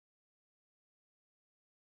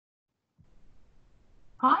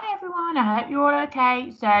Hi everyone, I hope you're all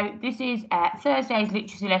okay. So this is Thursday's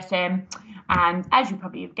literacy lesson, and as you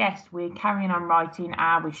probably have guessed, we're carrying on writing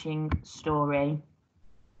our wishing story.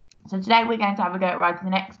 So today we're going to have a go at writing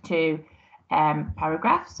the next two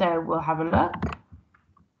paragraphs, so we'll have a look.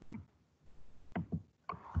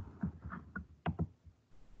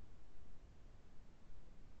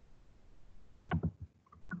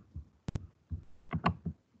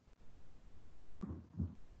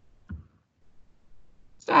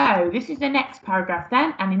 So this is the next paragraph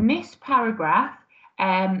then, and in this paragraph,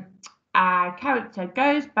 our character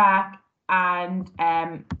goes back and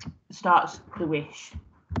starts the wish.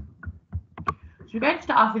 So we're going to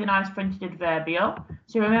start off with a nice fronted adverbial.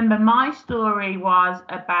 So remember, my story was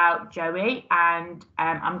about Joey, and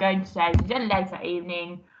I'm going to say, it's late that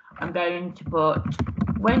evening, I'm going to put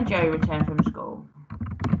when Joey returned from school.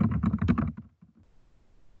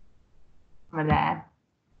 Right there.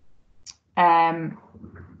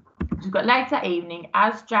 So we've got late that evening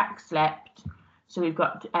as Jack slept. So we've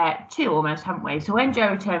got two almost, haven't we? So when Joe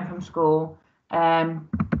returned from school,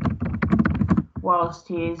 whilst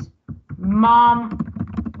his mum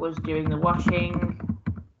was doing the washing,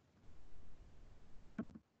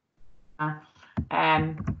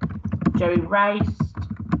 Joey raced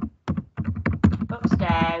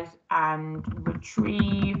upstairs and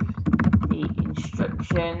retrieved the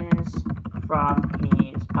instructions from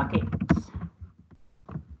his pockets.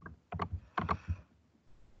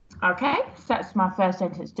 Okay, so that's my first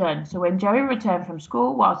sentence done. So when Joey returned from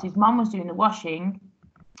school, whilst his mum was doing the washing,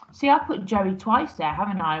 see, I put Joey twice there,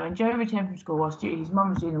 haven't I? When Joey returned from school, whilst his mum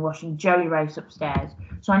was doing the washing, Joey raced upstairs.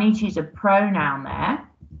 So I need to use a pronoun there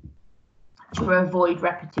to avoid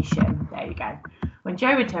repetition. There you go. When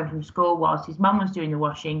Joey returned from school, whilst his mum was doing the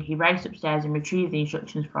washing, he raced upstairs and retrieved the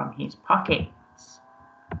instructions from his pocket.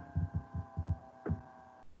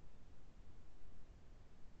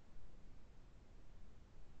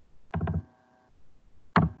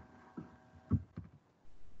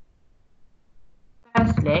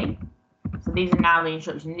 Firstly, so these are now the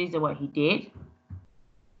instructions, these are what he did.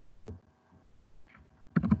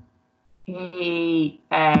 He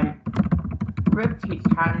rubbed his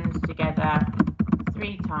hands together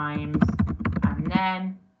 3 times and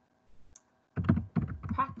then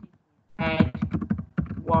patted his head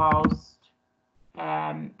whilst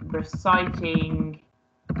reciting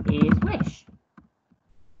his wish.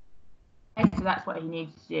 Okay, so that's what he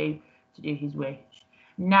needs to do his wish.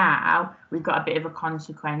 Now we've got a bit of a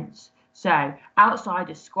consequence. So outside,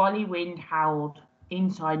 a squally wind howled.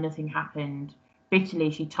 Inside, nothing happened.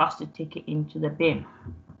 Bitterly, she tossed a ticket into the bin.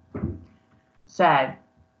 So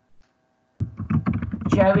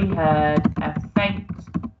Joey heard a faint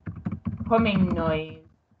humming noise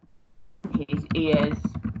in his ears.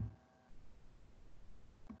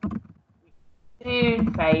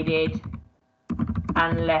 Soon faded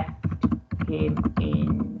and left him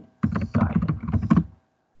in silence.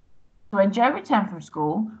 So when Joe returned from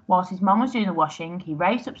school, whilst his mum was doing the washing, he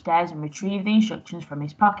raced upstairs and retrieved the instructions from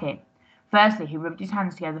his pocket. Firstly, he rubbed his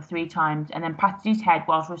hands together 3 times and then patted his head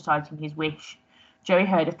whilst reciting his wish. Joey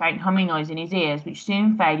heard a faint humming noise in his ears, which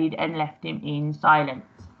soon faded and left him in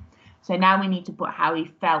silence. So now we need to put how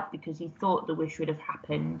he felt, because he thought the wish would have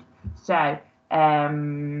happened. So,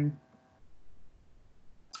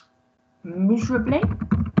 miserably.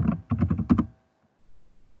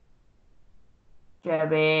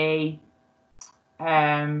 Joey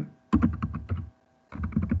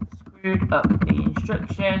screwed up the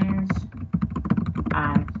instructions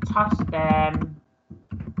and tossed them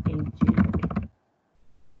into the bin.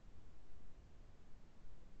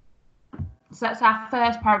 So that's our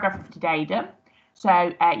first paragraph of today done.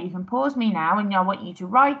 So you can pause me now, and I want you to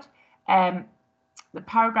write the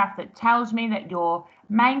paragraph that tells me that your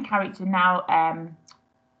main character now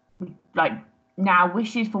now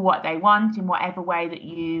wishes for what they want in whatever way that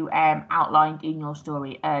you outlined in your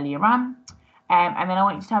story earlier on. And then I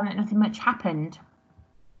want you to tell me that nothing much happened.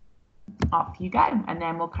 Off you go, and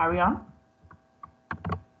then we'll carry on.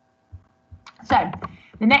 So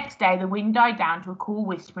the next day, the wind died down to a cool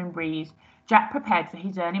whispering breeze. Jack prepared for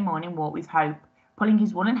his early morning walk with hope. Pulling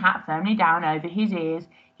his woolen hat firmly down over his ears,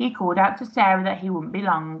 he called out to Sarah that he wouldn't be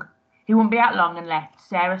out long, and left.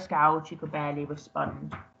 Sarah scowled. She could barely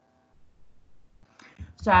respond.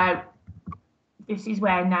 So this is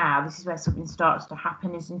where something starts to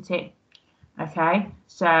happen, isn't it? Okay,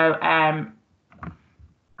 so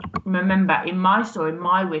remember, in my story,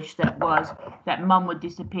 my wish that was that Mum would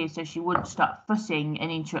disappear so she wouldn't stop fussing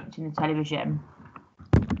and interrupting the television.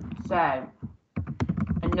 So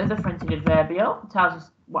another fronted adverbial tells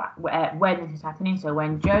us when this is happening. So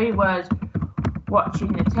when Joey was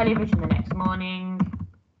watching the television the next morning,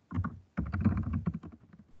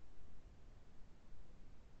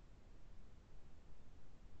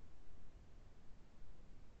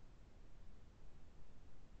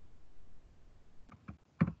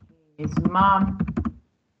 his mum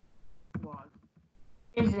was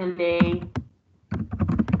busily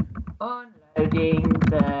unloading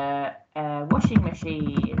the washing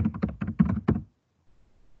machine.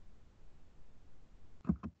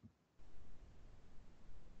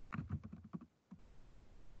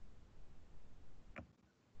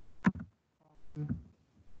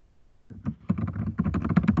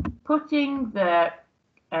 Putting the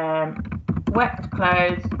wet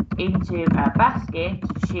clothes into a basket,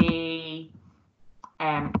 she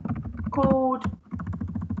called.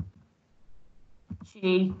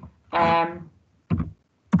 She I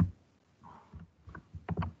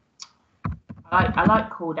like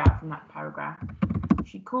called out from that paragraph.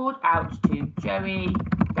 She called out to Joey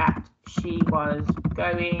that she was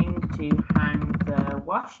going to hang the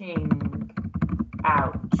washing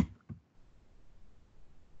out.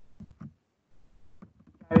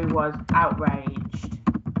 Joey was outraged.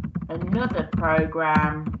 Another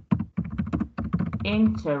program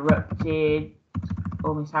interrupted,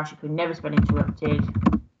 or Miss How she could never spell interrupted,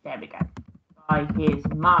 there we go, by his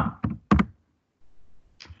mum.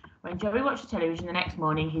 When Joey watched the television the next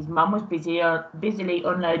morning, his mum was busily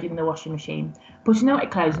unloading the washing machine. Putting the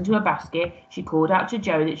wet clothes into a basket, she called out to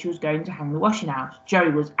Joey that she was going to hang the washing out.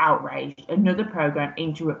 Joey was outraged. Another program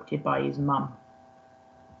interrupted by his mum.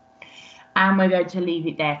 And we're going to leave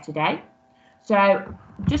it there today. So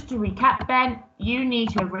just to recap, Ben, you need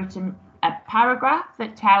to have written a paragraph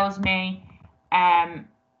that tells me that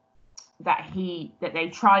they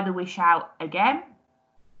try the wish out again,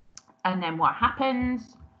 and then what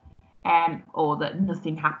happens, or that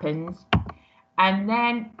nothing happens, and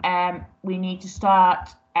then we need to start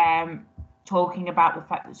talking about the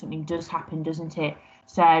fact that something does happen, doesn't it?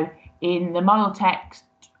 So in the model text,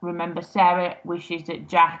 remember, Sarah wishes that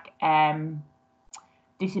Jack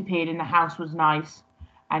disappeared and the house was nice,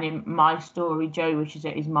 and in my story, Joe wishes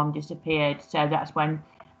that his mum disappeared. So that's when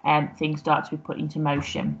things start to be put into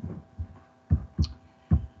motion.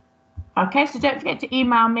 Okay, so don't forget to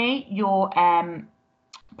email me your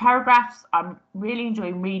paragraphs. I'm really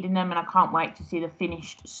enjoying reading them, and I can't wait to see the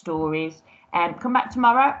finished stories. Come back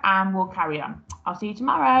tomorrow and we'll carry on. I'll see you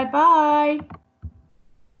tomorrow. Bye.